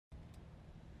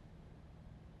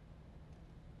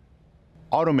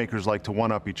Automakers like to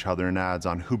one-up each other in ads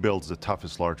on who builds the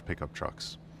toughest large pickup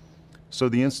trucks. So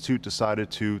the Institute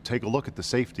decided to take a look at the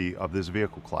safety of this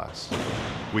vehicle class.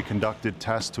 We conducted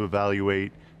tests to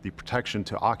evaluate the protection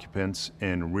to occupants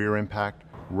in rear impact,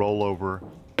 rollover,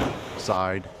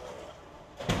 side,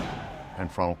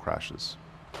 and frontal crashes.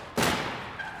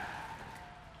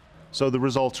 So the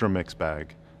results are a mixed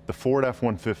bag. The Ford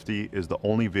F-150 is the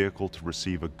only vehicle to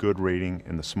receive a good rating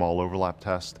in the small overlap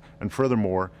test, and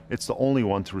furthermore, it's the only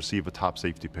one to receive a top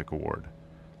safety pick award.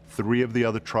 3 of the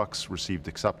other trucks received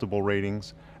acceptable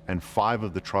ratings, and 5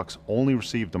 of the trucks only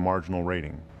received a marginal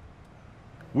rating.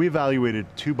 We evaluated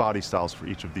 2 body styles for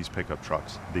each of these pickup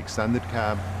trucks, the extended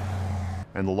cab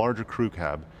and the larger crew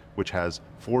cab, which has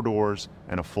 4 doors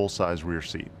and a full-size rear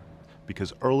seat.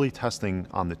 Because early testing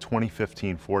on the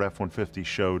 2015 Ford F-150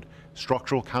 showed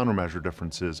structural countermeasure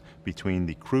differences between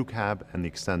the crew cab and the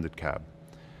extended cab.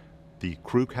 The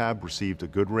crew cab received a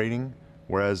good rating,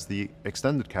 whereas the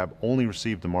extended cab only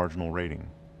received a marginal rating.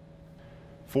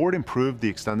 Ford improved the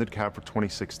extended cab for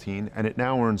 2016, and it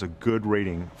now earns a good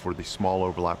rating for the small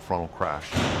overlap frontal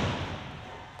crash,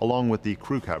 along with the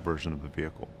crew cab version of the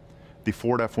vehicle. The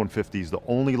Ford F-150 is the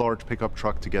only large pickup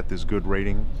truck to get this good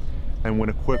rating, and when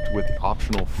equipped with the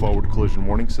optional forward collision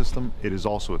warning system, it is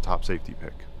also a top safety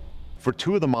pick. For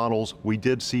 2 of the models, we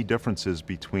did see differences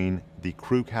between the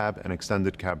crew cab and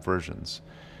extended cab versions.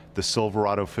 The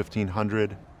Silverado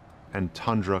 1500 and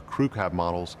Tundra crew cab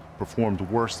models performed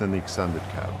worse than the extended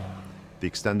cab. The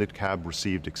extended cab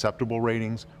received acceptable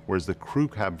ratings, whereas the crew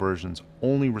cab versions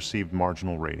only received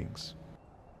marginal ratings.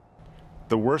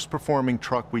 The worst performing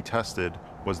truck we tested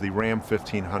was the Ram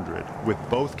 1500, with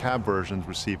both cab versions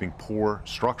receiving poor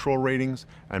structural ratings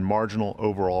and marginal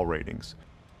overall ratings.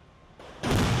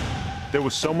 There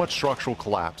was so much structural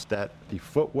collapse that the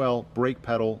footwell, brake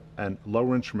pedal, and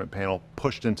lower instrument panel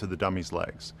pushed into the dummy's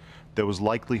legs. There was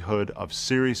likelihood of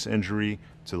serious injury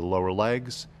to the lower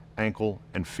legs, ankle,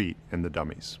 and feet in the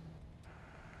dummies.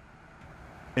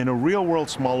 In a real-world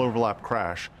small overlap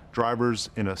crash, drivers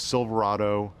in a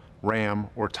Silverado, Ram,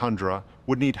 or Tundra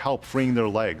would need help freeing their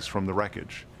legs from the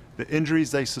wreckage. The injuries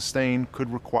they sustain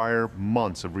could require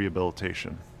months of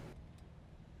rehabilitation.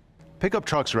 Pickup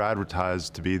trucks are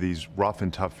advertised to be these rough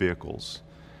and tough vehicles,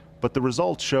 but the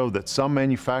results show that some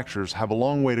manufacturers have a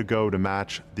long way to go to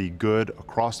match the good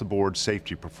across-the-board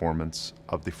safety performance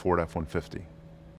of the Ford F-150.